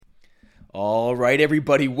All right,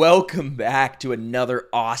 everybody, welcome back to another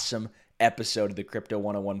awesome episode of the Crypto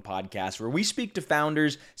 101 podcast, where we speak to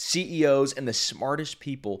founders, CEOs, and the smartest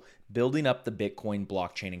people building up the Bitcoin,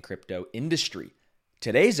 blockchain, and crypto industry.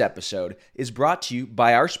 Today's episode is brought to you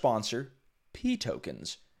by our sponsor, P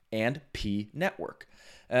Tokens and P Network.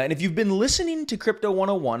 And if you've been listening to Crypto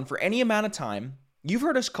 101 for any amount of time, you've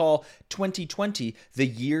heard us call 2020 the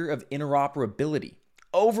year of interoperability.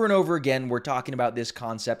 Over and over again, we're talking about this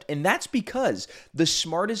concept, and that's because the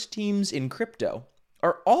smartest teams in crypto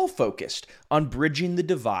are all focused on bridging the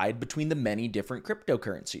divide between the many different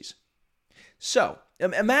cryptocurrencies. So,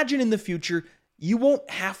 imagine in the future, you won't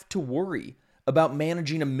have to worry about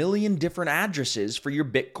managing a million different addresses for your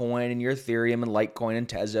Bitcoin and your Ethereum and Litecoin and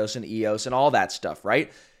Tezos and EOS and all that stuff,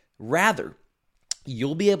 right? Rather,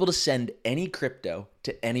 you'll be able to send any crypto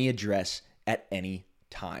to any address at any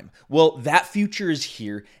time. Well, that future is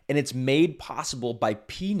here, and it's made possible by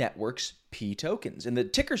P Network's P Tokens, and the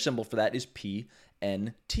ticker symbol for that is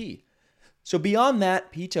PNT. So beyond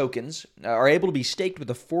that, P Tokens are able to be staked with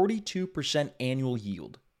a 42% annual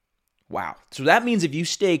yield. Wow. So that means if you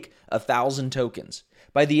stake 1,000 tokens,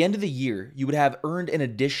 by the end of the year, you would have earned an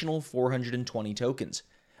additional 420 tokens.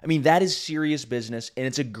 I mean, that is serious business, and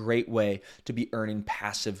it's a great way to be earning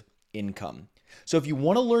passive income. So if you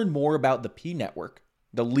want to learn more about the P Network,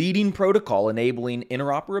 the leading protocol enabling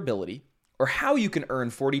interoperability, or how you can earn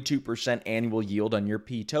 42% annual yield on your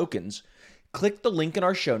P tokens, click the link in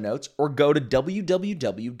our show notes or go to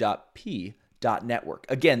www.p.network.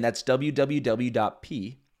 Again, that's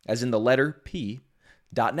www.p, as in the letter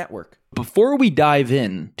P.network. Before we dive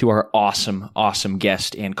in to our awesome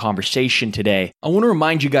guest and conversation today, I want to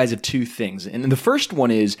remind you guys of two things. And the first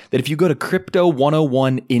one is that if you go to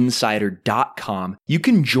crypto101insider.com, you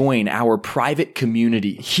can join our private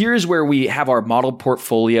community. Here's where we have our model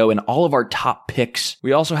portfolio and all of our top picks.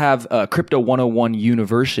 We also have Crypto 101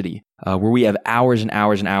 University, where we have hours and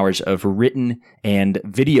hours and hours of written and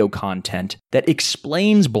video content that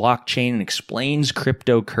explains blockchain and explains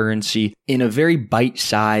cryptocurrency in a very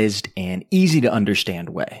bite-sized and easy to understand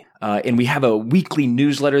way. And we have a weekly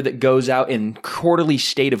newsletter that goes out and quarterly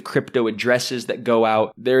state of crypto addresses that go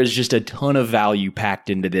out. There is just a ton of value packed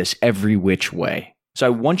into this every which way. So I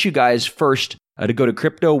want you guys first to go to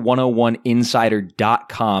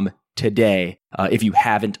crypto101insider.com today, if you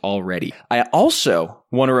haven't already. I also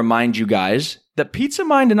want to remind you guys that Pizza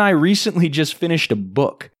Mind and I recently just finished a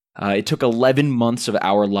book. It took 11 months of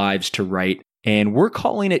our lives to write, and we're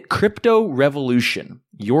calling it Crypto Revolution,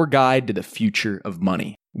 Your Guide to the Future of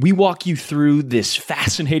Money. We walk you through this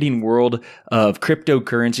fascinating world of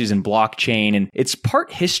cryptocurrencies and blockchain, and it's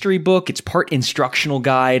part history book, it's part instructional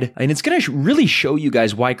guide, and it's going to really show you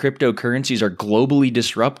guys why cryptocurrencies are globally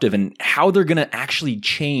disruptive and how they're going to actually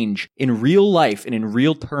change in real life and in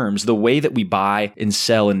real terms the way that we buy and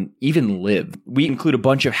sell and even live. We include a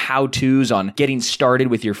bunch of how-tos on getting started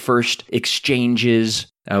with your first exchanges.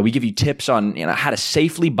 We give you tips on how to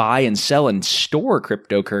safely buy and sell and store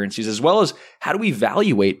cryptocurrencies, as well as how to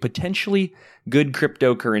evaluate potentially good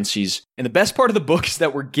cryptocurrencies. And the best part of the book is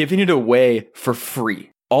that we're giving it away for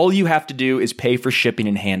free. All you have to do is pay for shipping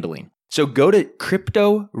and handling. So go to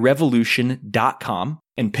cryptorevolution.com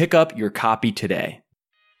and pick up your copy today.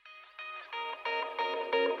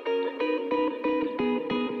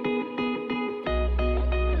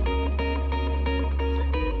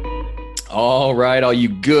 All right, all you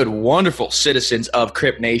good, wonderful citizens of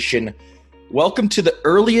Crypt Nation, welcome to the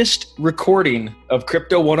earliest recording of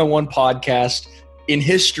Crypto 101 podcast in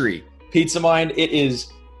history. Pizza Mind,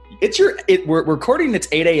 we're recording, it's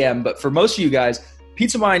 8 a.m., but for most of you guys,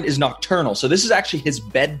 Pizza Mind is nocturnal, so this is actually his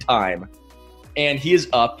bedtime, and he is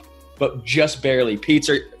up, but just barely.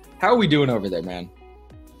 Pizza, how are we doing over there, man?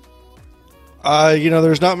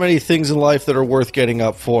 There's not many things in life that are worth getting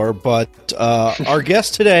up for, but our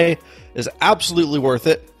guest today is absolutely worth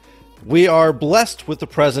it. We are blessed with the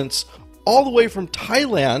presence all the way from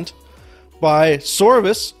Thailand by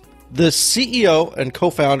Sauravis, the CEO and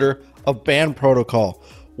co-founder of Band Protocol.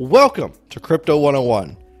 Welcome to Crypto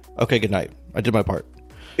 101. Okay, good night. I did my part.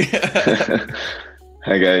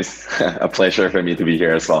 Hi, guys. A pleasure for me to be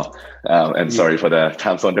here as well. And sorry for the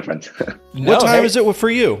time zone difference. What time is it for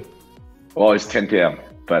you? Well, it's 10 p.m.,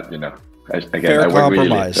 but, Fair I work really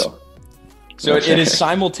late, compromise. So it is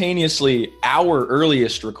simultaneously our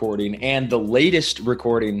earliest recording and the latest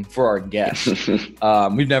recording for our guest.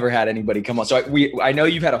 We've never had anybody come on. So I know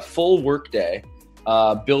you've had a full work day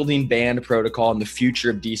building Band Protocol and the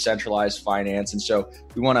future of decentralized finance. And so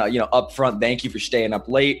we want to, upfront, thank you for staying up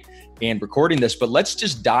late and recording this. But let's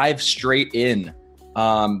just dive straight in.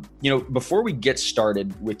 Before we get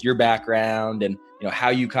started with your background and how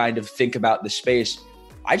you kind of think about the space.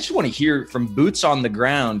 I just want to hear from boots on the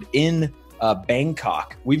ground in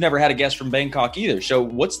Bangkok. We've never had a guest from Bangkok either. So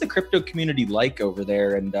what's the crypto community like over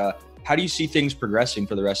there, and how do you see things progressing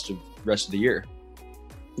for the rest of the year?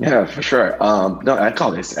 Yeah, for sure. No,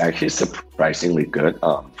 Bangkok is actually surprisingly good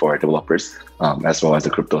for developers as well as the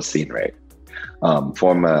crypto scene, right?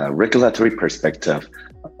 From a regulatory perspective,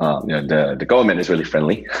 the government is really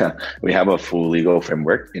friendly. We have a full legal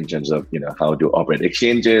framework in terms of how to operate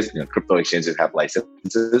exchanges. Crypto exchanges have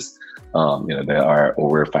licenses. There are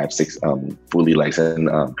over 5-6 fully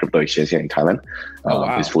licensed crypto exchanges here in Thailand.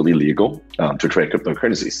 Wow. It's fully legal to trade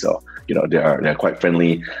cryptocurrencies. So they're quite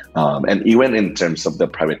friendly, and even in terms of the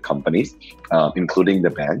private companies, including the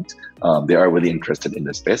banks, they are really interested in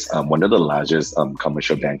the space. One of the largest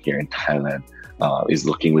commercial bank here in Thailand is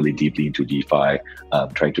looking really deeply into DeFi,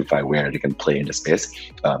 trying to find where they can play in the space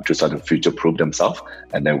to sort of future-proof themselves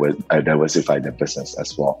and then diversify their business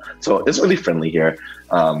as well. So it's really friendly here.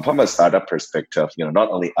 From a startup perspective, not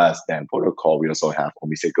only us, Dan Protocol, we also have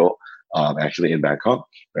Omisego actually in Bangkok,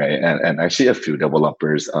 right? And actually a few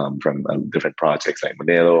developers from different projects like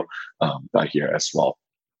Monero are here as well.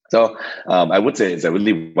 So I would say it's a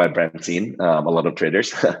really vibrant scene. A lot of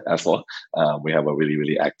traders as well. We have a really,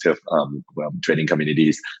 really active trading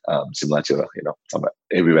communities, similar to some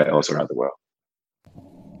everywhere else around the world.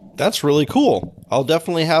 That's really cool. I'll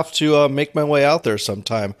definitely have to make my way out there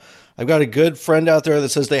sometime. I've got a good friend out there that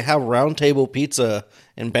says they have Round Table Pizza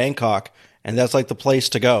in Bangkok, and that's like the place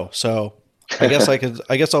to go. So I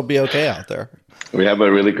guess I'll be okay out there. We have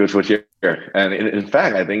a really good food here. And in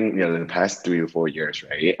fact, I think, in the past 3 or 4 years,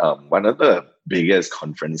 right, one of the biggest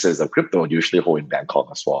conferences of crypto usually hold in Bangkok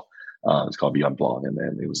as well. It's called Beyond Blog. And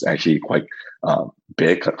then it was actually quite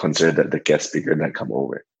big, considered the guest speaker that come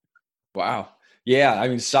over. Wow. Yeah. I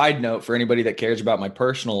mean, side note for anybody that cares about my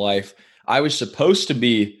personal life, I was supposed to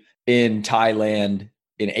be in Thailand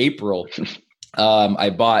in April. I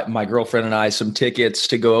bought my girlfriend and I some tickets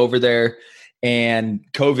to go over there, and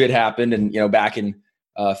COVID happened. And, back in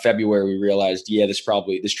February, we realized,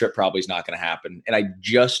 this trip probably is not going to happen. And I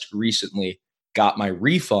just recently got my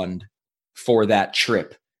refund for that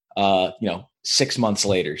trip, 6 months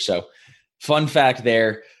later. So fun fact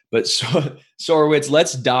there. But Sorowitz,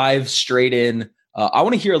 let's dive straight in. I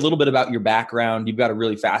want to hear a little bit about your background. You've got a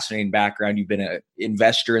really fascinating background. You've been an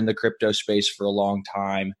investor in the crypto space for a long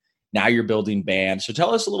time. Now you're building Band. So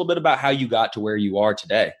tell us a little bit about how you got to where you are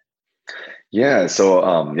today. Yeah, so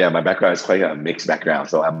my background is quite a mixed background.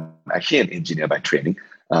 So I'm actually an engineer by training.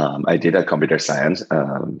 I did a computer science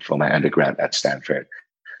for my undergrad at Stanford.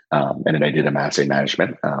 And then I did a master in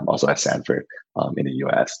management also at Stanford in the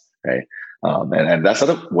US, right? And that's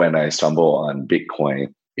sort of when I stumbled on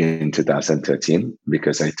Bitcoin in 2013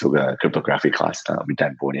 because I took a cryptography class with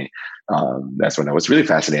Dan Boneh. That's when I was really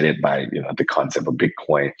fascinated by the concept of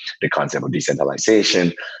Bitcoin, the concept of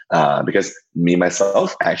decentralization. Because me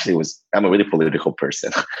myself I'm a really political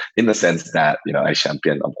person in the sense that I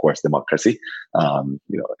champion, of course, democracy.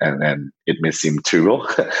 And it may seem trivial,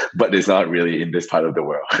 but it's not really in this part of the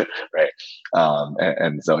world, right?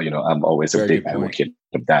 And so I'm always a big advocate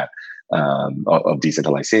of that. Of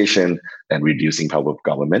decentralization and reducing power of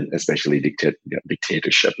government, especially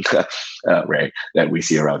dictatorship, right, that we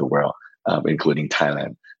see around the world, including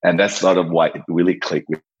Thailand. And that's sort of why it really clicked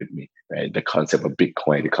with me, right? The concept of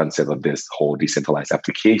Bitcoin, the concept of this whole decentralized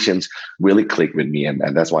applications really clicked with me. And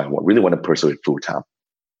that's why I really want to pursue it full time.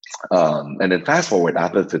 And then fast forward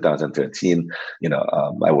after 2013,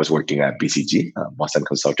 I was working at BCG, Boston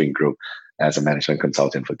Consulting Group, as a management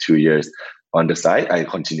consultant for 2 years. On the side, I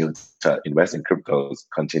continued to invest in cryptos,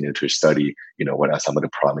 continue to study, what are some of the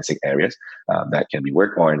promising areas that can be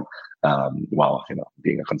worked on while,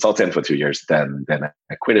 being a consultant for 2 years. Then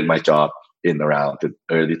I quitted my job in around the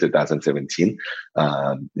early 2017,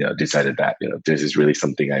 decided that, this is really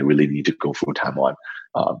something I really need to go full time on.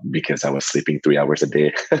 Because I was sleeping 3 hours a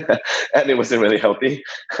day and it wasn't really healthy.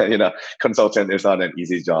 Consultant is not an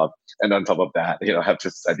easy job. And on top of that, I have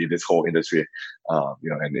to study this whole industry,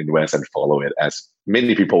 and invest and follow it, as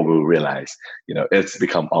many people will realize, it's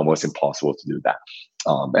become almost impossible to do that.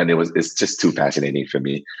 And it's just too fascinating for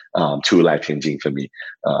me, too life-changing for me.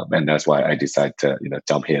 And that's why I decided to,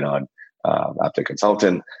 jump head on after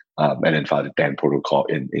consultant, and then founded Band Protocol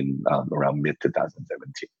in around mid-2017.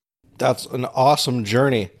 That's an awesome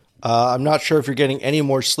journey. I'm not sure if you're getting any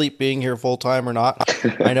more sleep being here full time or not.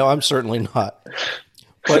 I know I'm certainly not.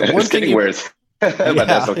 But one thing worse. But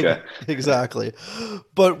that's okay. Exactly.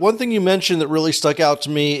 But one thing you mentioned that really stuck out to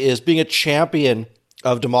me is being a champion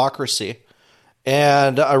of democracy.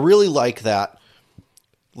 And I really like that.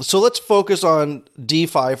 So let's focus on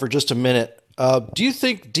DeFi for just a minute. Do you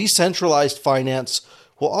think decentralized finance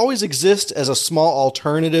will always exist as a small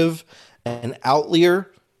alternative and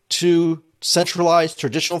outlier to centralized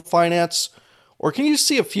traditional finance? Or can you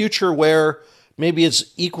see a future where maybe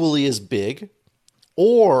it's equally as big?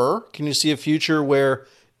 Or can you see a future where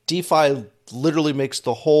DeFi literally makes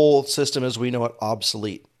the whole system as we know it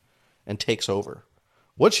obsolete and takes over?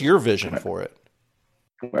 What's your vision for it?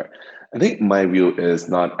 Right. I think my view is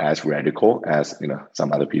not as radical as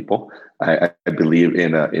some other people. I believe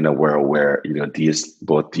in a world where these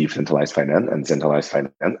both decentralized finance and centralized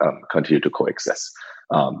finance continue to coexist.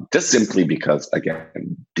 Just simply because,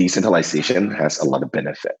 again, decentralization has a lot of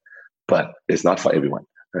benefit, but it's not for everyone,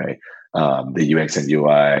 right? The UX and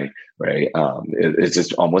UI, right? It's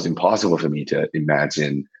just almost impossible for me to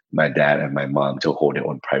imagine my dad and my mom to hold their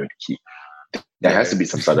own private key. There has to be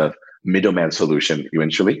some sort of middleman solution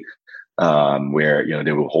eventually, where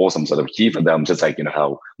they will hold some sort of key for them, just like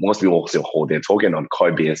how most people still hold their token on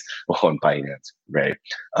Coinbase or on Binance, right?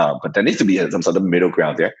 But there needs to be some sort of middle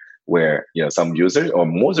ground there, where some users or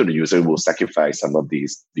most of the users will sacrifice some of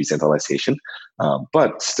these decentralization,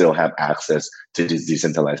 but still have access to this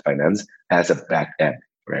decentralized finance as a back end,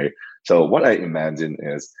 right? So what I imagine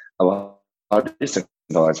is a lot of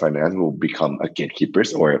decentralized finance will become a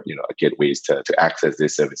gatekeepers or a gateways to access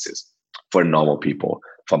these services for normal people,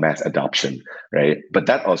 for mass adoption, right? But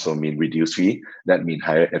that also means reduced fee. That means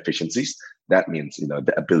higher efficiencies. That means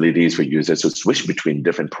the abilities for users to switch between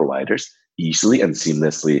different providers easily and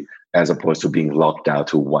seamlessly, as opposed to being locked down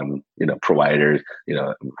to one provider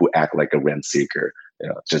who act like a rent seeker,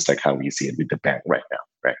 just like how we see it with the bank right now,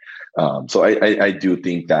 right? So I do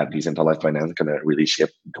think that decentralized finance is going to really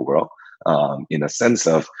shape the world, in a sense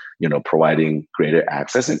of providing greater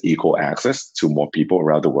access and equal access to more people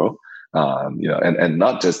around the world. And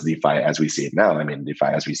not just DeFi as we see it now. I mean, DeFi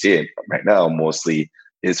as we see it right now mostly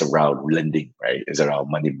is around lending, right? Is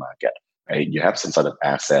around money market, right? You have some sort of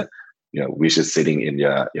asset, which is sitting in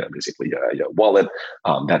your, basically your wallet,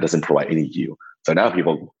 that doesn't provide any yield. So now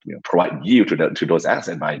people provide yield to those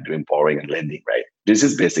assets by doing borrowing and lending, right? This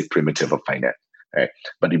is basic primitive of finance. Right.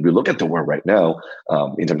 But if you look at the world right now,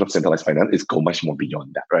 in terms of centralized finance, it's go much more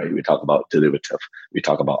beyond that, right? We talk about derivative, we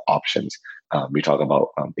talk about options, we talk about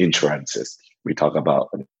insurances, we talk about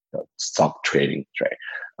stock trading, right?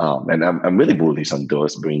 And I'm really bullish on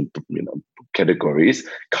those categories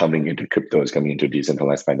coming into cryptos, coming into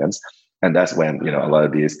decentralized finance, and that's when a lot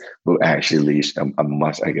of these will actually leash a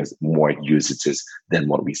much, I guess, more usages than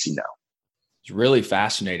what we see now. It's really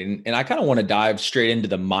fascinating, and I kind of want to dive straight into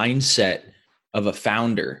the mindset of a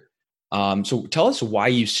founder. So tell us why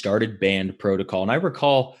you started Band Protocol. And I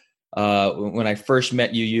recall when I first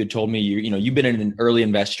met you, you had told me you've been an early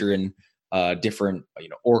investor in different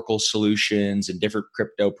Oracle solutions and different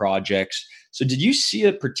crypto projects. So did you see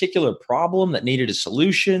a particular problem that needed a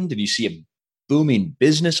solution? Did you see a booming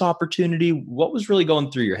business opportunity? What was really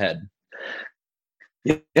going through your head?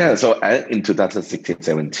 Yeah, so in 2016,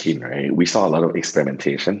 17, right, we saw a lot of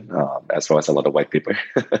experimentation, as well as a lot of white paper,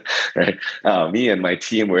 right? Me and my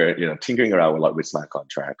team were, tinkering around a lot with smart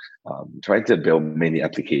contract, trying to build many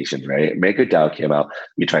applications, right? MakerDAO came out.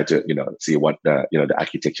 We tried to, see what the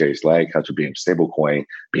architecture is like, how to build stablecoin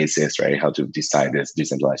basis, right? How to decide this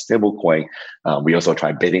decentralized stablecoin. We also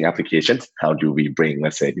tried bidding applications. How do we bring,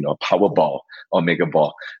 let's say, Powerball or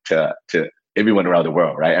Megaball to everyone around the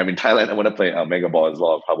world, right? I mean, Thailand, I want to play Megaball as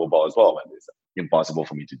well, Powerball as well, but it's impossible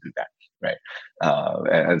for me to do that, right?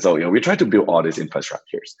 And so, we try to build all these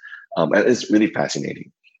infrastructures, and it's really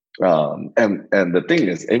fascinating. And the thing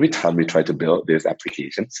is, every time we try to build these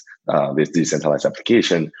applications, this decentralized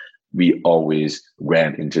application, we always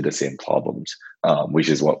ran into the same problems, which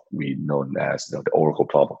is what we know as the Oracle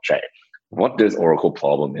problem, right? What this Oracle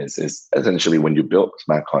problem is essentially when you build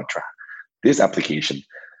smart contract, this application,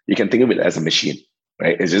 you can think of it as a machine,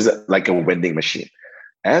 right? It's just like a vending machine.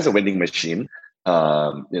 As a vending machine,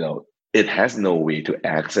 it has no way to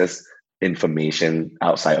access information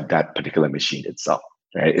outside of that particular machine itself,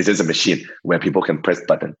 right? It's just a machine where people can press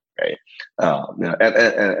button, right?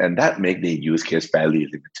 And that make the use case fairly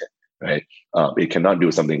limited, right? It cannot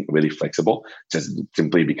do something really flexible, just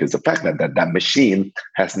simply because the fact that machine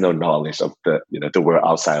has no knowledge of the world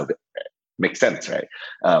outside of it. Right? Makes sense, right?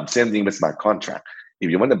 Same thing with smart contract. If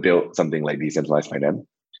you want to build something like decentralized finance,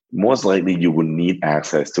 most likely you will need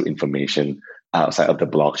access to information outside of the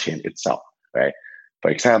blockchain itself, right? For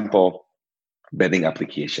example, betting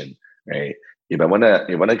application, right? If I want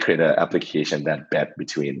to create an application that bet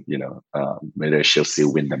between, whether Chelsea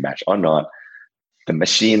win the match or not, the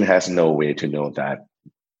machine has no way to know that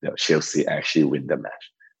Chelsea actually win the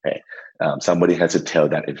match, right? Somebody has to tell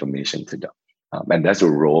that information to them. And that's the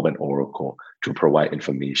role of an oracle, to provide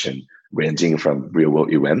information ranging from real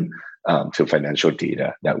world event to financial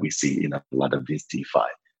data that we see in a lot of these DeFi.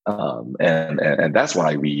 And that's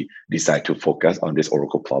why we decide to focus on these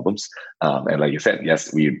oracle problems. And like you said,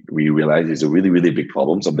 yes, we realize it's a really, really big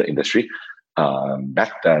problems of the industry.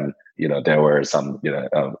 Back then, there were some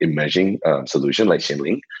emerging solution like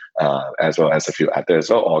Chainlink, as well as a few others.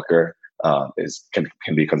 So Augur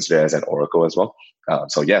can be considered as an oracle as well.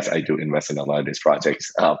 So yes, I do invest in a lot of these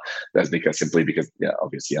projects. That's simply because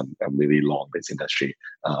obviously I'm really long this industry,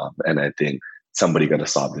 and I think somebody got to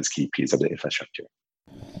solve this key piece of the infrastructure.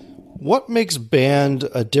 What makes Band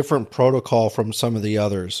a different protocol from some of the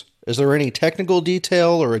others? Is there any technical detail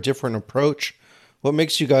or a different approach? What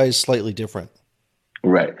makes you guys slightly different?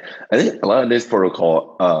 Right. I think a lot of these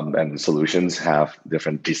protocol and solutions have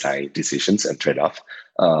different design decisions and trade-off.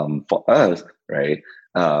 For us, right,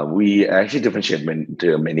 we actually differentiate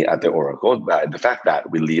to many other oracles by the fact that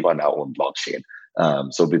we live on our own blockchain.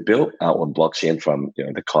 So we built our own blockchain from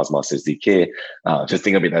the Cosmos SDK. Just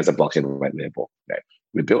think of it as a blockchain white label, right?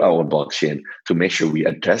 We built our own blockchain to make sure we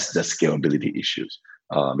address the scalability issues.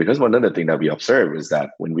 Because one of the things that we observed is that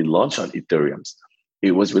when we launched on Ethereum,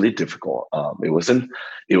 it was really difficult. It wasn't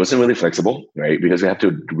really flexible, right? Because we have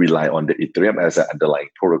to rely on the Ethereum as an underlying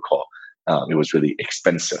protocol. It was really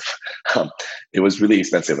expensive. It was really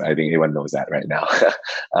expensive. I think everyone knows that right now.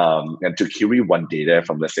 And to query one data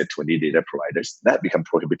from, let's say, 20 data providers, that become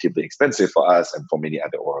prohibitively expensive for us and for many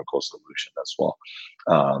other Oracle solutions as well.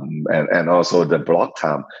 And also the block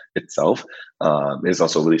time itself is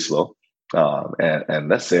also really slow. And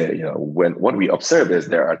let's say, what we observe is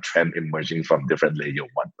there are trends emerging from different layer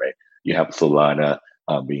one, right? You have Solana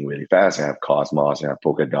being really fast. You have Cosmos, you have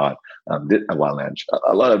Polkadot, Avalanche.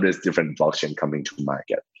 A lot of these different blockchain coming to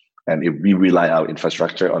market. And if we rely our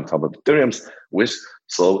infrastructure on top of Ethereum, which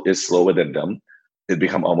is slower than them, it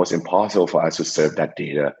becomes almost impossible for us to serve that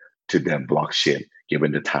data to their blockchain,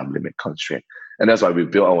 given the time limit constraint. And that's why we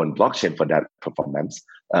built our own blockchain for that performance,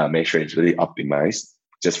 make sure it's really optimized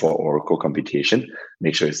just for Oracle computation,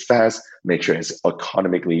 make sure it's fast, make sure it's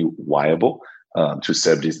economically viable to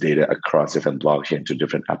serve this data across different blockchains to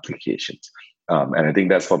different applications. And I think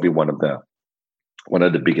that's probably one of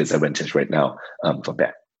the biggest advantages right now for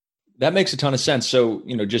that. That makes a ton of sense. So,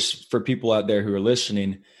 just for people out there who are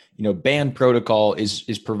listening, Band protocol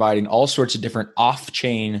is providing all sorts of different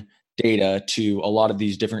off-chain data to a lot of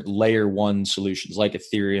these different layer one solutions like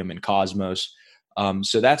Ethereum and Cosmos.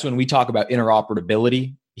 So that's when we talk about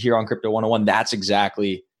interoperability here on Crypto 101. That's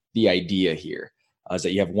exactly the idea here, is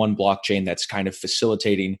that you have one blockchain that's kind of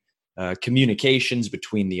facilitating communications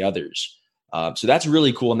between the others. So that's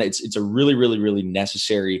really cool. And it's a really, really, really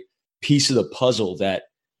necessary piece of the puzzle that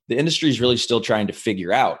the industry is really still trying to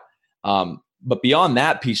figure out. But beyond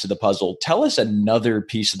that piece of the puzzle, tell us another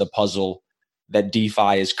piece of the puzzle that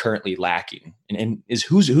DeFi is currently lacking, and is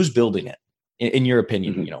who's building it, in your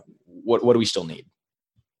opinion. Mm-hmm. What do we still need?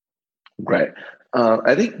 Right.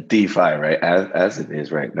 I think DeFi, right, as it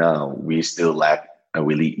is right now, we still lack a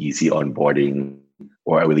really easy onboarding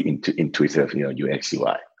or a really intuitive, UX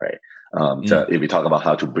UI, right? So if we talk about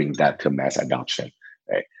how to bring that to mass adoption,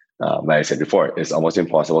 right? Like I said before, it's almost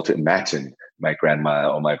impossible to imagine my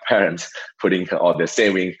grandma or my parents putting all their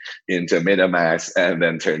saving into MetaMask and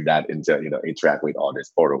then turn that into, interact with all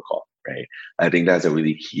this protocol, right? I think that's a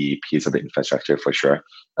really key piece of the infrastructure for sure.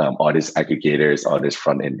 All these aggregators, all these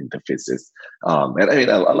front-end interfaces. And I mean,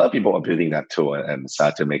 a lot of people are building that too and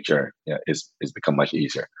start to make sure it's become much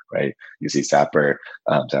easier, right? You see Zapper,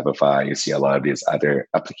 Zappify, you see a lot of these other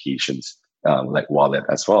applications like Wallet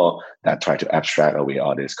as well that try to abstract away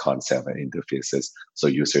all these concepts and interfaces so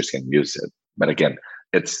users can use it. But again,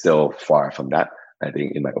 it's still far from that, I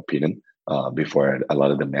think, in my opinion, before a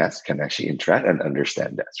lot of the mass can actually interact and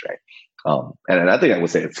understand this, right? And another thing I would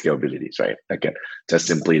say is scalability, right? Again, just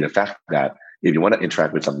simply the fact that if you want to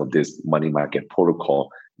interact with some of this money market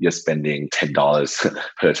protocol, you're spending $10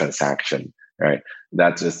 per transaction, right?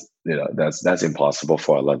 That's just, that's impossible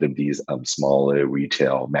for a lot of these smaller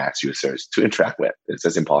retail mass users to interact with. It's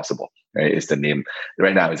just impossible, right? It's the name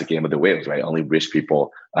right now. It's a game of the whales, right? Only rich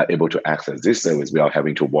people are able to access this service without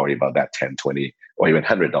having to worry about that $10, $20, or even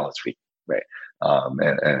 $100 fee, right?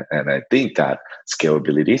 And I think that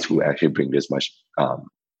scalability will actually bring this much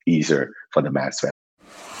easier for the mass fan.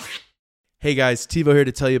 Hey guys, Tivo here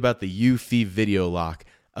to tell you about the Eufy Video Lock,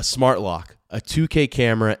 a smart lock, a 2K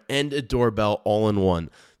camera, and a doorbell all in one.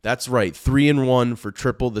 That's right, 3-in-1 for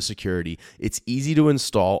triple the security. It's easy to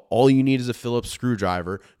install. All you need is a Phillips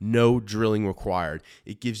screwdriver, no drilling required.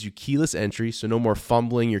 It gives you keyless entry, so no more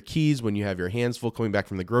fumbling your keys when you have your hands full coming back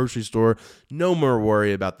from the grocery store. No more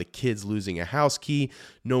worry about the kids losing a house key.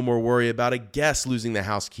 No more worry about a guest losing the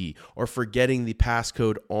house key or forgetting the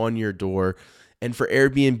passcode on your door. And for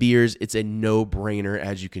Airbnbers, it's a no-brainer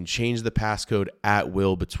as you can change the passcode at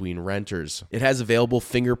will between renters. It has available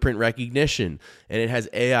fingerprint recognition, and it has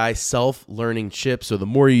AI self-learning chips, so the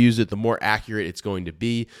more you use it, the more accurate it's going to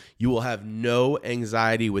be. You will have no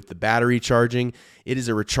anxiety with the battery charging. It is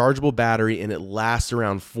a rechargeable battery, and it lasts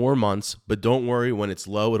around 4 months, but don't worry, when it's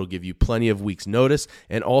low, it'll give you plenty of weeks' notice,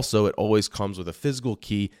 and also it always comes with a physical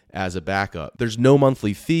key as a backup. There's no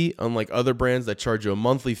monthly fee, unlike other brands that charge you a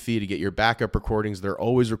monthly fee to get your backup recordings. They're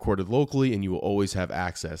always recorded locally, and you will always have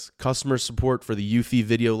access. Customer support for the Eufy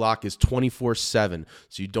Video Lock is 24/7,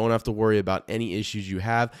 so you don't have to worry about any issues you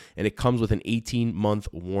have, and it comes with an 18-month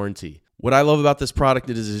warranty. What I love about this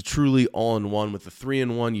product is it's truly all-in-one. With the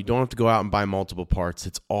 3-in-1, you don't have to go out and buy multiple parts.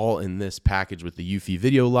 It's all in this package with the Eufy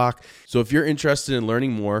Video Lock. So if you're interested in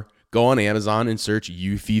learning more, go on Amazon and search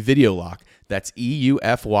Eufy Video Lock. That's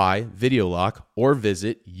EUFY Video Lock, or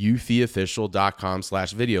visit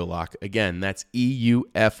eufyofficial.com/video lock. Again, that's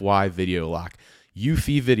EUFY Video Lock.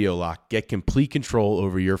 Eufy Video Lock. Get complete control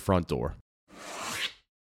over your front door.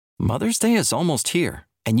 Mother's Day is almost here,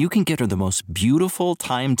 and you can get her the most beautiful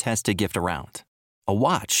time-tested gift around. A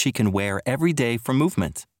watch she can wear every day from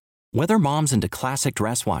Movement. Whether mom's into classic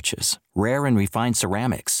dress watches, rare and refined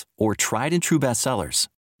ceramics, or tried-and-true bestsellers,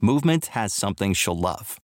 Movement has something she'll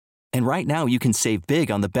love. And right now, you can save big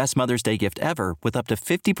on the best Mother's Day gift ever with up to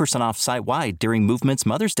 50% off site-wide during Movement's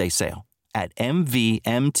Mother's Day sale at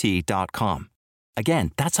MVMT.com.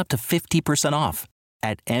 Again, that's up to 50% off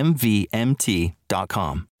at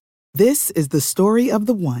MVMT.com. This is the story of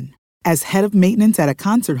the one. As head of maintenance at a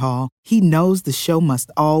concert hall, he knows the show must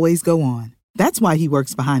always go on. That's why he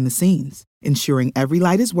works behind the scenes, ensuring every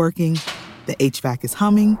light is working, the HVAC is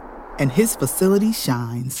humming, and his facility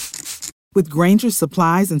shines. With Grainger's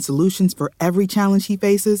supplies and solutions for every challenge he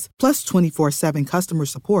faces, plus 24/7 customer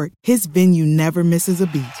support, his venue never misses a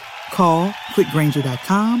beat. Call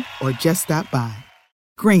quickgrainger.com or just stop by.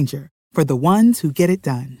 Grainger, for the ones who get it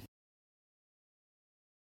done.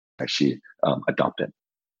 Actually adopted.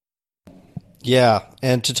 Yeah,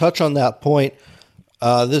 and to touch on that point,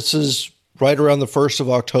 this is right around the 1st of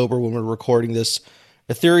October when we're recording this.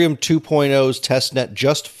 Ethereum 2.0's testnet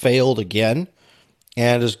just failed again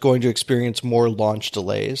and is going to experience more launch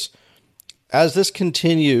delays. As this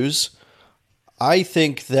continues, I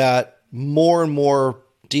think that more and more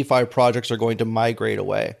DeFi projects are going to migrate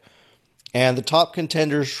away. And the top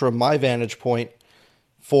contenders from my vantage point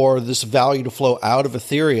for this value to flow out of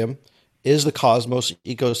Ethereum is the Cosmos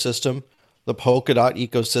ecosystem, the Polkadot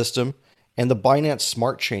ecosystem, and the Binance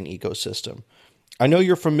Smart Chain ecosystem. I know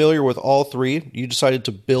you're familiar with all three. You decided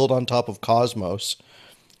to build on top of Cosmos.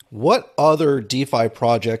 What other DeFi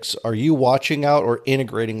projects are you watching out or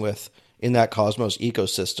integrating with in that Cosmos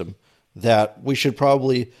ecosystem that we should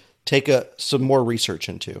probably take some more research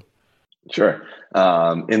into? Sure.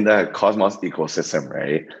 In the Cosmos ecosystem,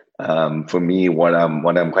 right? For me, what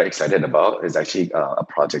I'm quite excited about is actually a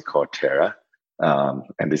project called Terra.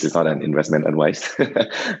 And this is not an investment advice,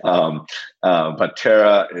 but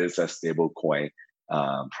Terra is a stablecoin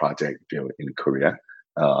project built in Korea,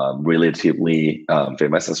 relatively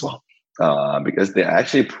famous as well, because they're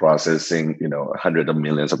actually processing hundreds of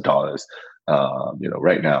millions of dollars,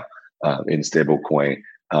 right now in stablecoin.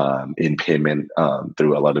 In payment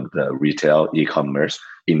through a lot of the retail e-commerce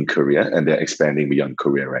in Korea, and they're expanding beyond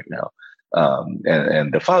Korea right now.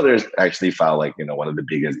 And the founders actually found one of the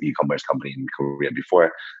biggest e-commerce company in Korea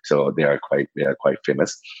before, so they are quite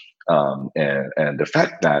famous. And the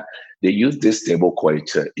fact that they use this stablecoin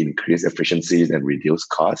to increase efficiencies and reduce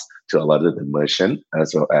costs to a lot of the merchant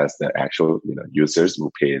as well as the actual users who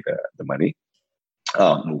pay the money,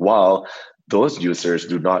 while those users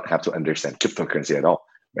do not have to understand cryptocurrency at all.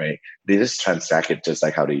 Right? They just transact it just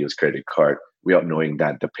like how they use credit card, without knowing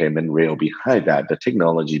that the payment rail behind that, the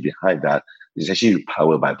technology behind that, is actually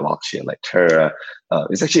powered by blockchain like Terra.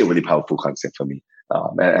 It's actually a really powerful concept for me.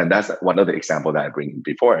 And that's one of the examples that I bring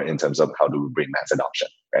before in terms of how do we bring mass adoption,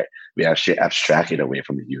 right? We actually abstract it away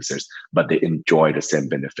from the users, but they enjoy the same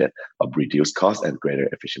benefit of reduced costs and greater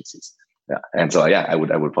efficiencies. Yeah. And so, I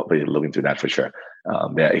would probably look into that for sure.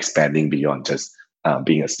 They're expanding beyond just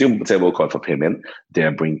being a stablecoin for payment.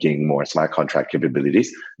 They're bringing more smart contract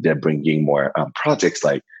capabilities. They're bringing more projects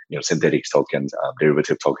like synthetic tokens,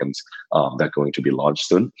 derivative tokens that are going to be launched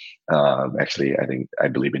soon. Actually, I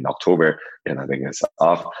believe in October, and I think it's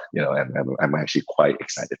off. And I'm actually quite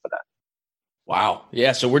excited for that. Wow.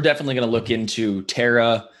 Yeah. So we're definitely going to look into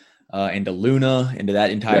Terra, into Luna, into that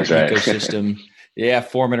entire ecosystem. Yeah,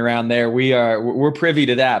 forming around there. We're privy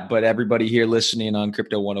to that, but everybody here listening on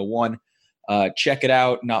Crypto 101, check it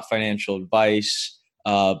out. Not financial advice,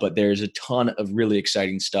 but there's a ton of really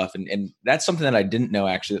exciting stuff. And that's something that I didn't know,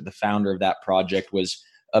 actually, that the founder of that project was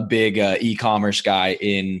a big e-commerce guy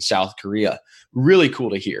in South Korea. Really cool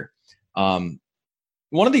to hear. One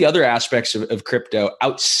of the other aspects of crypto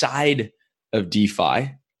outside of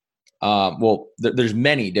DeFi, there's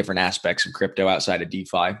many different aspects of crypto outside of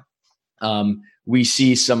DeFi. We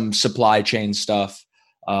see some supply chain stuff.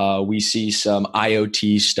 We see some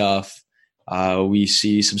IoT stuff. We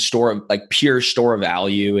see some pure store of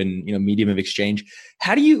value and medium of exchange.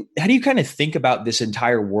 How do you kind of think about this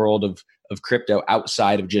entire world of crypto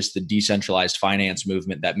outside of just the decentralized finance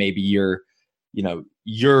movement that maybe you're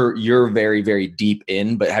very, very deep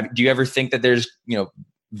in? But do you ever think that there's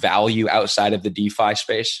value outside of the DeFi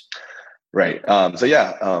space? Right. I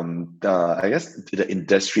guess the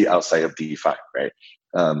industry outside of DeFi, right?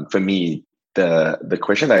 For me, the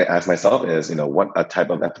question I ask myself is, what a type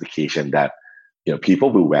of application that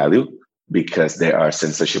people will value because they are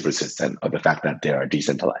censorship resistant, or the fact that they are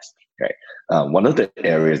decentralized, right? One of the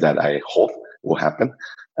areas that I hope will happen,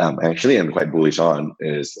 actually, I'm quite bullish on,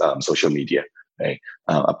 is social media, right?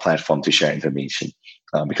 A platform to share information.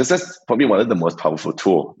 Because that's probably one of the most powerful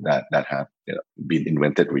tools that have been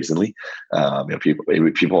invented recently.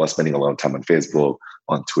 People are spending a lot of time on Facebook,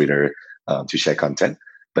 on Twitter to share content.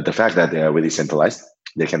 But the fact that they are really centralized,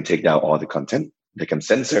 they can take down all the content, they can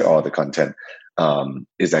censor all the content,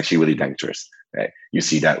 is actually really dangerous. Right? You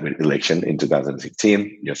see that with election in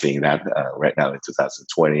 2016. You're seeing that right now in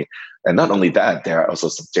 2020. And not only that, they are also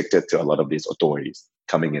subjected to a lot of these authorities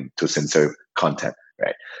coming in to censor content.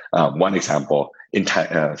 Right. One example,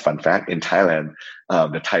 fun fact, in Thailand,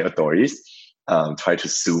 the Thai authorities tried to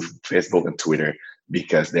sue Facebook and Twitter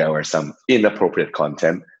because there were some inappropriate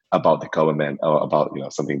content about the government or about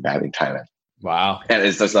something bad in Thailand. Wow. And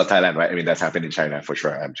it's just not Thailand, right? I mean, that's happened in China for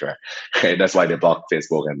sure, I'm sure. Okay? That's why they blocked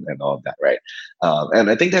Facebook and all of that, right? And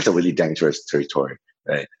I think that's a really dangerous territory,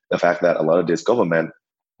 right? The fact that a lot of this government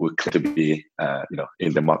would claim to be,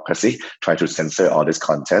 in democracy, try to censor all this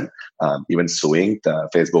content, even suing the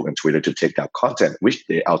Facebook and Twitter to take down content, which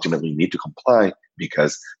they ultimately need to comply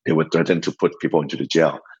because they would threaten to put people into the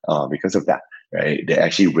jail because of that, right? They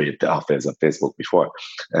actually raided the office of Facebook before.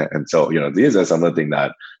 And so, these are some of the things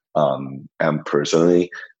that I'm personally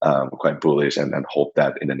quite bullish and hope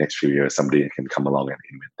that in the next few years, somebody can come along and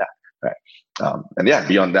invent that. Right.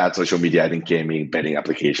 Beyond that, social media, I think gaming, betting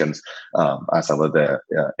applications are some of the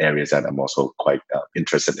areas that I'm also quite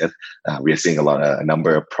interested in. We are seeing a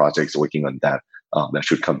number of projects working on that that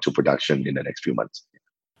should come to production in the next few months.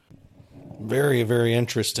 Very, very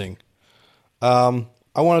interesting. I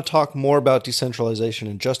want to talk more about decentralization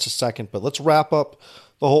in just a second, but let's wrap up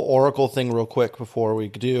the whole Oracle thing real quick before we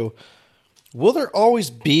do. Will there always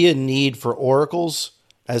be a need for oracles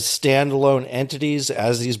as standalone entities,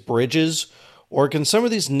 as these bridges? Or can some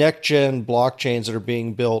of these next-gen blockchains that are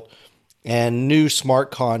being built and new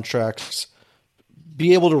smart contracts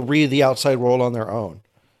be able to read the outside world on their own?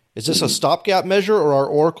 Is this a stopgap measure, or are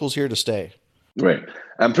oracles here to stay? Right.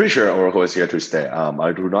 I'm pretty sure Oracle is here to stay.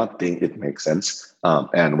 I do not think it makes sense.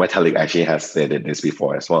 And Vitalik actually has stated this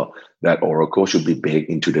before as well, that Oracle should be baked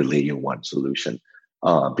into the layer one solution.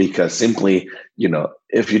 Because simply,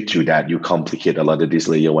 if you do that, you complicate a lot of this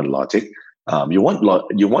layer one logic. You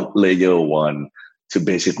want layer one to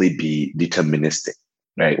basically be deterministic,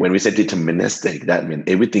 right? When we say deterministic, that means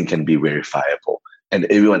everything can be verifiable and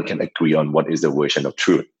everyone can agree on what is the version of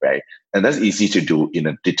truth, right? And that's easy to do in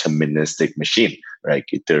a deterministic machine, right?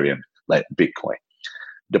 Ethereum, like Bitcoin.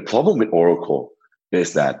 The problem with Oracle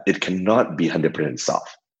is that it cannot be 100%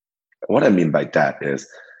 soft. What I mean by that is,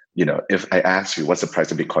 if I ask you what's the price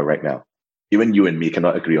of Bitcoin right now, even you and me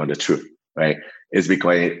cannot agree on the truth, right? Is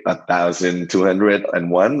Bitcoin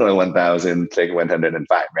 1,201 or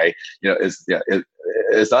 1,105, right?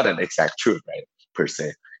 It's not an exact truth, right, per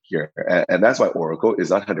se here. And that's why Oracle is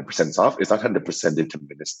not 100% soft. It's not 100%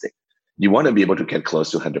 deterministic. You want to be able to get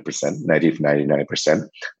close to 100%,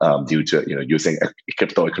 99%, due to using a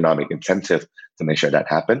crypto economic incentive to make sure that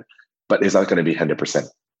happen. But it's not going to be 100%.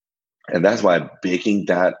 And that's why baking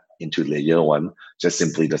that into layer one just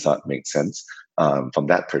simply does not make sense from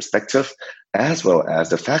that perspective, as well as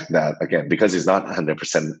the fact that, again, because it's not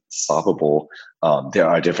 100% solvable, there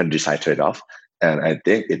are different design trade-offs. And I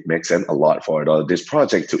think it makes sense a lot for this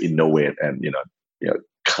project to innovate and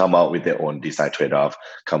come out with their own design trade-off,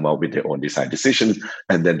 come out with their own design decisions,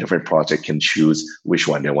 and then different project can choose which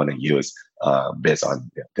one they want to use based on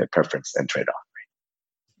their preference and trade-off.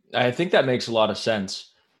 I think that makes a lot of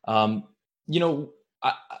sense.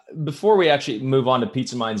 Before we actually move on to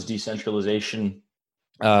Pizza Mind's decentralization,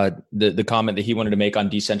 the comment that he wanted to make on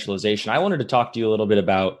decentralization, I wanted to talk to you a little bit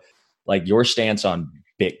about like your stance on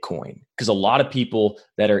Bitcoin, because a lot of people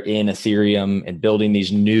that are in Ethereum and building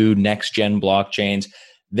these new next gen blockchains,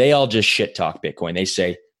 they all just shit talk Bitcoin. They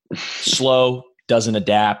say slow, doesn't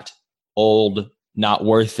adapt, old, not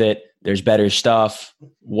worth it. There's better stuff.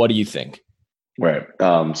 What do you think? Right.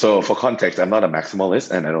 So for context, I'm not a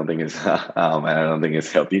maximalist, and I don't think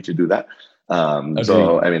it's healthy to do that.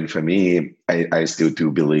 So I mean, for me, I still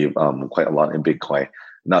do believe quite a lot in Bitcoin.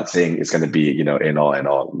 Not saying it's going to be in all,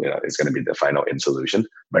 it's going to be the final end solution.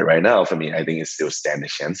 But right now, for me, I think it still stands a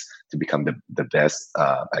chance to become the best,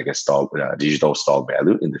 digital stock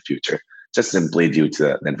value in the future. Just simply due to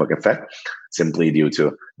the network effect, simply due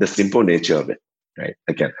to the simple nature of it. Right.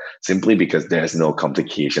 Again, simply because there's no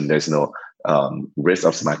complication, there's no risk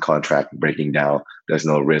of smart contract breaking down, there's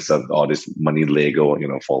no risk of all this money Lego,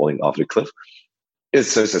 falling off the cliff.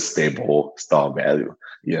 It's just a stable stock value.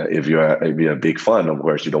 If you're a big fund, of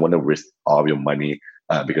course, you don't want to risk all your money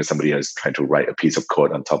because somebody is trying to write a piece of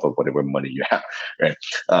code on top of whatever money you have, right?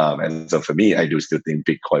 And so for me, I do still think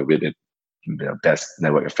Bitcoin with it, best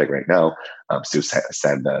network effect right now, still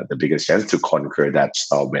stand the biggest chance to conquer that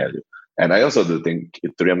stock value. And I also do think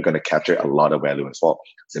Ethereum going to capture a lot of value as well,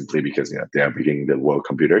 simply because they are bringing the world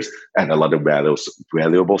computers, and a lot of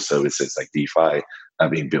valuable services like DeFi are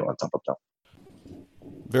being built on top of them.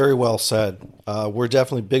 Very well said. We're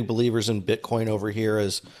definitely big believers in Bitcoin over here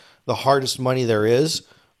as the hardest money there is.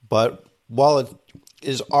 But while it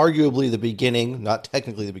is arguably the beginning, not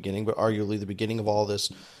technically the beginning, but arguably the beginning of all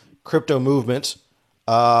this crypto movement,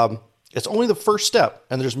 it's only the first step,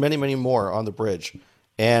 and there's many, many more on the bridge.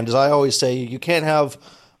 And as I always say, you can't have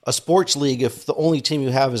a sports league if the only team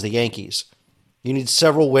you have is the Yankees. You need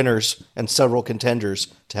several winners and several contenders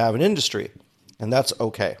to have an industry, and that's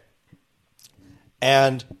okay.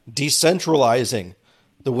 And decentralizing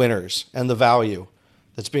the winners and the value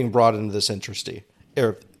that's being brought into this industry,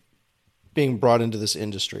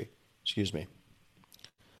 Excuse me.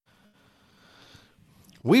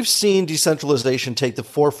 We've seen decentralization take the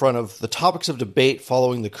forefront of the topics of debate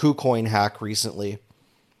following the KuCoin hack recently.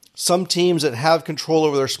 Some teams that have control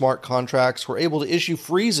over their smart contracts were able to issue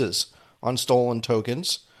freezes on stolen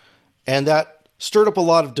tokens, and that stirred up a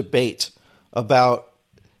lot of debate about,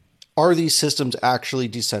 are these systems actually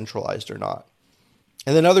decentralized or not?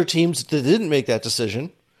 And then other teams that didn't make that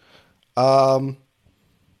decision, they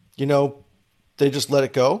just let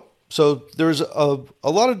it go. So there's a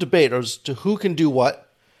lot of debate as to who can do what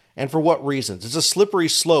and for what reasons. It's a slippery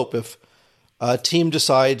slope if a team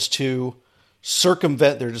decides to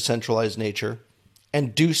circumvent their decentralized nature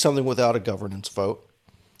and do something without a governance vote.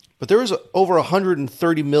 But there is over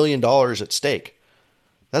 $130 million at stake.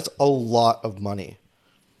 That's a lot of money.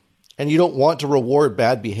 And you don't want to reward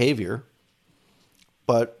bad behavior.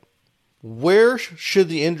 But where should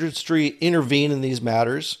the industry intervene in these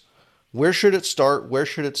matters? Where should it start? Where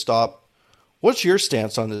should it stop? What's your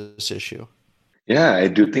stance on this issue? Yeah, I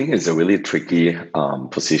do think it's a really tricky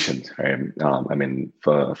position, right?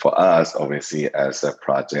 For us, obviously, as a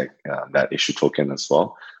project that issue token as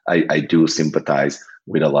well, I do sympathize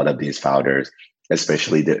with a lot of these founders,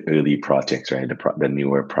 especially the early projects, right? The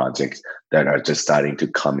newer projects that are just starting to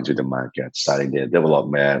come into the market, starting their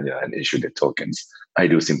development and issue their tokens. I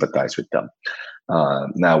do sympathize with them.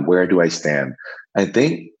 Now, where do I stand? I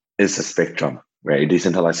think it's a spectrum, right?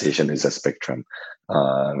 Decentralization is a spectrum.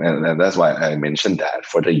 And that's why I mentioned that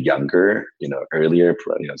for the younger, earlier,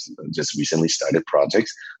 just recently started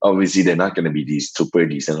projects, obviously they're not going to be these super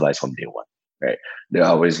decentralized from day one, right? They're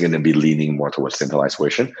always going to be leaning more towards centralized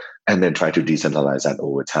version and then try to decentralize that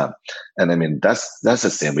over time. And I mean, that's the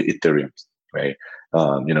same with Ethereum, right?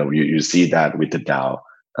 You see that with the DAO,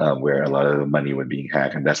 where a lot of the money was being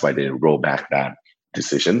hacked, and that's why they roll back that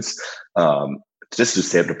decisions just to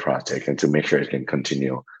save the project and to make sure it can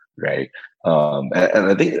continue, right? And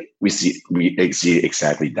I think we see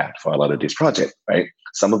exactly that for a lot of these projects, right?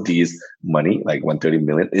 Some of these money, like 130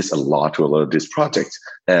 million, is a lot to a lot of these projects,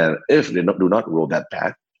 and if they do not roll that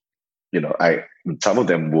back, some of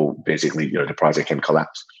them will basically, the project can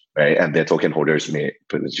collapse, right? And their token holders may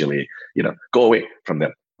potentially, go away from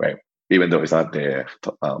them, right? Even though it's not their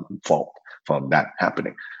fault from that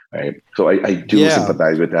happening, right? So I do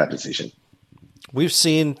sympathize with that decision. We've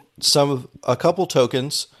seen a couple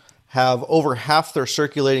tokens have over half their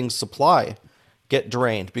circulating supply get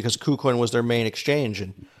drained because KuCoin was their main exchange.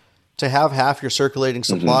 And to have half your circulating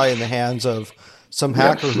supply in the hands of some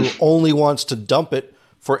hacker who only wants to dump it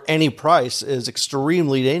for any price is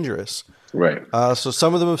extremely dangerous. Right. So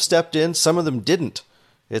some of them have stepped in, some of them didn't.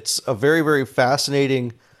 It's a very, very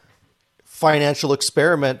fascinating financial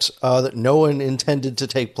experiment that no one intended to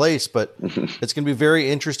take place, but it's going to be very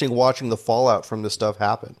interesting watching the fallout from this stuff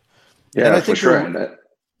happen. Yeah, for sure.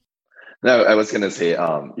 No, I was going to say,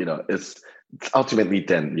 it's ultimately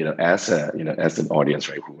then, as an audience,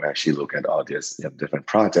 right, who actually look at all these different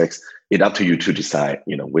projects, it's up to you to decide,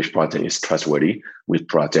 which project is trustworthy, which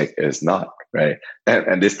project is not, right?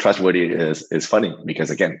 And this trustworthy is funny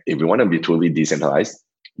because, again, if you want to be totally decentralized,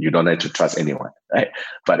 you don't need to trust anyone, right?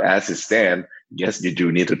 But as it stands, yes, you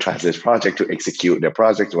do need to trust this project to execute their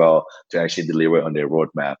project well, to actually deliver on their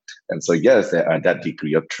roadmap. And so, yes, there are that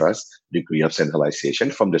degree of trust, degree of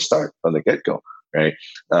centralization from the start, from the get-go, right?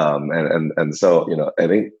 And so, I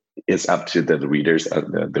think it's up to the readers,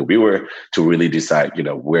 the viewer, to really decide,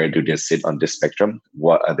 where do they sit on this spectrum?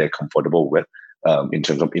 What are they comfortable with in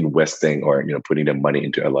terms of investing or, putting their money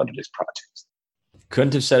into a lot of these projects?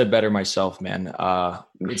 Couldn't have said it better myself, man.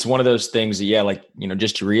 It's one of those things that,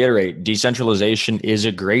 just to reiterate, decentralization is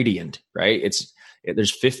a gradient, right?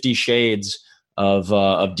 There's 50 shades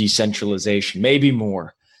of decentralization, maybe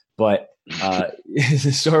more. But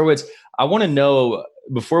Sarwitz, I want to know,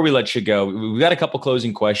 before we let you go, we've got a couple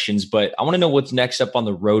closing questions, but I want to know what's next up on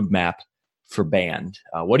the roadmap for Band.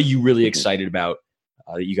 What are you really excited about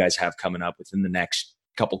that you guys have coming up within the next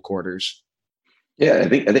couple quarters? Yeah, I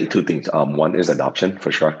think two things. One is adoption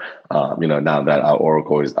for sure. Now that our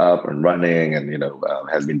Oracle is up and running and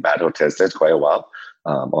has been battle tested quite a while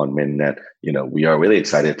on mainnet, we are really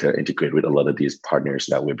excited to integrate with a lot of these partners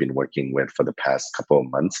that we've been working with for the past couple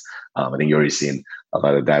of months. I think you've already seen a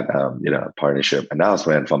lot of that partnership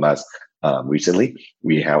announcement from us recently.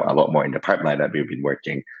 We have a lot more in the pipeline that we've been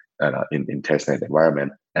working in testnet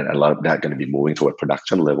environment, and a lot of that going to be moving toward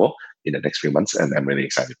production level in the next few months. And I'm really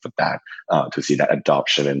excited for that, to see that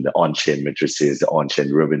adoption and the on-chain matrices, the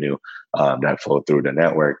on-chain revenue that flow through the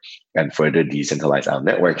network and further decentralize our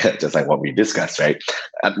network, just like what we discussed, right?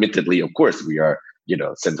 Admittedly, of course, we are,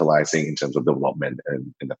 centralizing in terms of development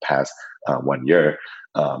in the past 1 year.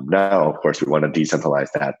 Now, of course, we want to decentralize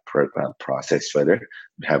that process further,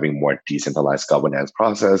 having more decentralized governance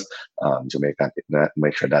process to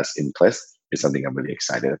make sure that's in place is something I'm really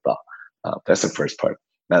excited about. That's the first part.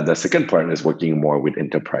 Now, the second part is working more with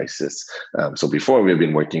enterprises. So before we've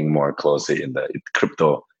been working more closely in the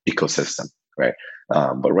crypto ecosystem, right?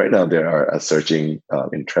 But right now there are a surging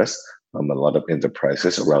interest from a lot of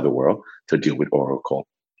enterprises around the world to deal with Oracle,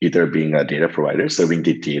 either being a data provider, serving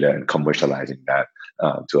the data and commercializing that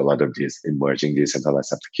to a lot of these emerging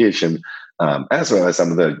decentralized applications, as well as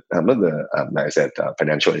some of the like I said,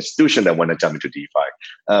 financial institutions that want to jump into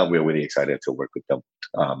DeFi. We're really excited to work with them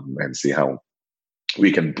and see how we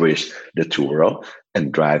can bridge the two world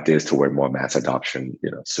and drive this toward more mass adoption,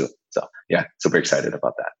 soon. So yeah, super excited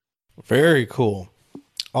about that. Very cool.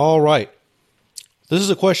 All right. This is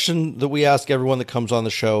a question that we ask everyone that comes on the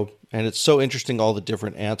show, and it's so interesting, all the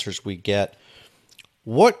different answers we get.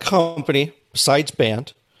 What company, besides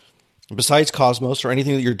Band, besides Cosmos, or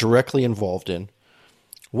anything that you're directly involved in,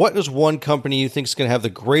 what is one company you think is going to have the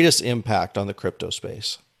greatest impact on the crypto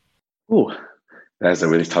space? Ooh, that's a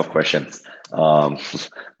really tough question.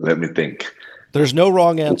 Let me think. There's no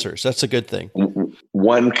wrong answers. That's a good thing.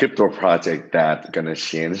 One crypto project that's going to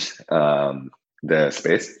change the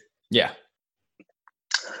space? Yeah.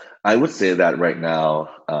 I would say that right now,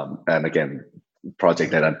 and again,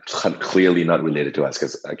 project that are clearly not related to us,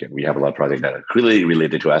 because again, we have a lot of projects that are clearly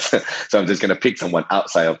related to us. So I'm just going to pick someone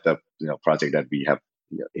outside of the project that we have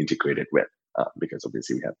integrated with, because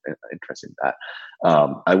obviously we have interest in that.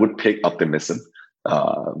 I would pick Optimism.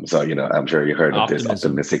 So I'm sure you heard of this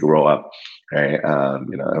optimistic roll up, right?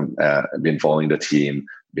 I've been following the team,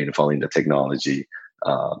 been following the technology,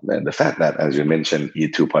 and the fact that, as you mentioned,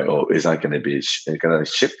 E2.0 is not going to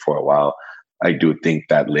ship for a while. I do think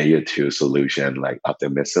that layer 2 solution like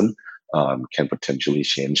Optimism can potentially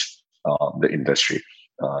change the industry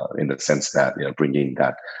in the sense that bringing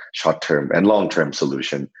that short-term and long-term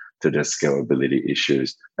solution to the scalability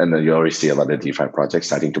issues. And then you already see a lot of DeFi projects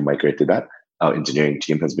starting to migrate to that. Our engineering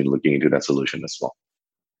team has been looking into that solution as well.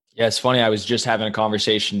 Yeah, it's funny. I was just having a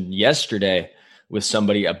conversation yesterday with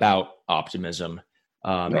somebody about Optimism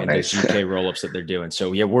and nice. Those UK rollups that they're doing.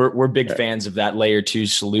 So yeah, we're big fans of that layer 2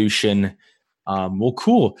 solution. Well,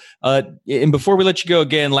 cool. And before we let you go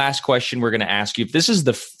again, last question we're going to ask you: if this is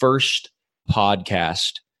the first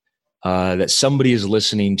podcast that somebody is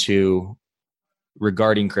listening to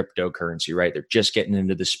regarding cryptocurrency, right? They're just getting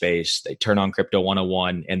into the space. They turn on Crypto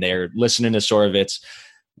 101 and they're listening to Sorovitz.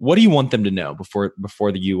 What do you want them to know before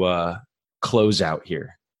you close out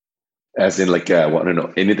here? As in, like, want to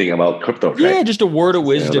know anything about crypto, right? Yeah, just a word of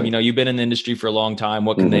wisdom. You've been in the industry for a long time.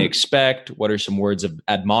 What can they expect? What are some words of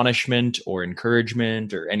admonishment or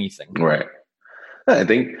encouragement or anything? Right. I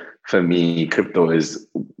think for me, crypto is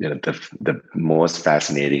the most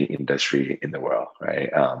fascinating industry in the world, right?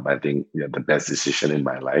 I think the best decision in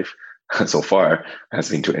my life so far has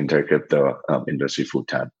been to enter crypto industry full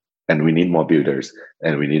time. And we need more builders,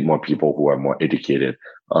 and we need more people who are more educated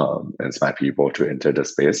and smart people to enter the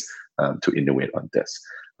space to innovate on this.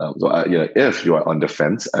 If you are on the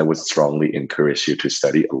fence, I would strongly encourage you to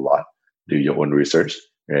study a lot, do your own research,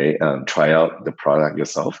 right? Try out the product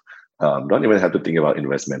yourself. Don't even have to think about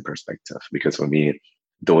investment perspective, because for me,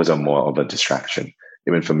 those are more of a distraction.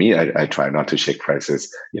 Even for me, I try not to shake prices,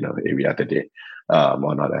 every other day,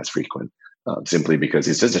 or not as frequent, simply because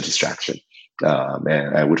it's just a distraction.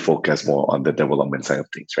 And I would focus more on the development side of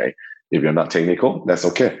things, right? If you're not technical, that's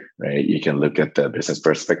okay, right? You can look at the business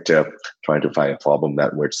perspective, trying to find a problem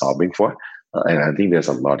that we're solving for. And I think there's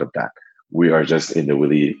a lot of that. We are just in the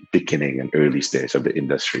really beginning and early stage of the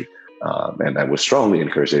industry. And I would strongly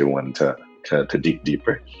encourage everyone to dig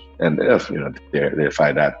deeper. And if they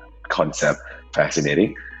find that concept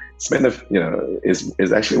fascinating,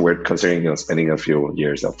 is actually worth considering spending a few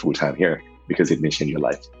years of full time here, because it may change your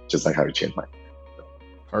life, just like how it changed mine.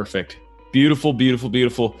 Perfect. Beautiful, beautiful,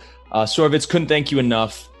 beautiful. Sorovitz, couldn't thank you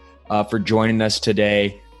enough for joining us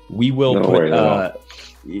today. We will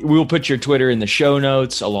put your Twitter in the show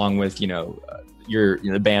notes, along with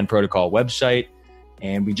the Band Protocol website.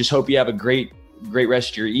 And we just hope you have a great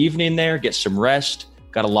rest of your evening there. Get some rest.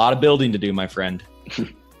 Got a lot of building to do, my friend.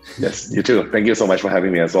 Yes, you too. Thank you so much for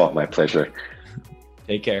having me as well. My pleasure.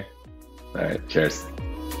 Take care. All right. Cheers.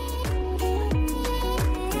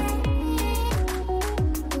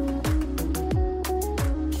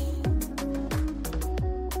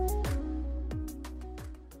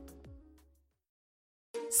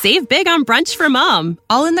 Save big on brunch for mom,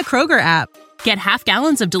 all in the Kroger app. Get half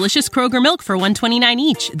gallons of delicious Kroger milk for $1.29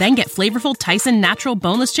 each. Then get flavorful Tyson natural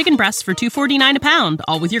boneless chicken breasts for $2.49 a pound,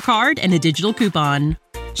 all with your card and a digital coupon.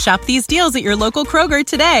 Shop these deals at your local Kroger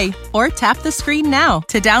today, or tap the screen now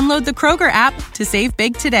to download the Kroger app to save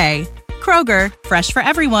big today. Kroger, fresh for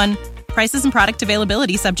everyone. Prices and product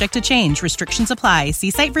availability subject to change. Restrictions apply. See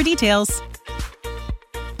site for details.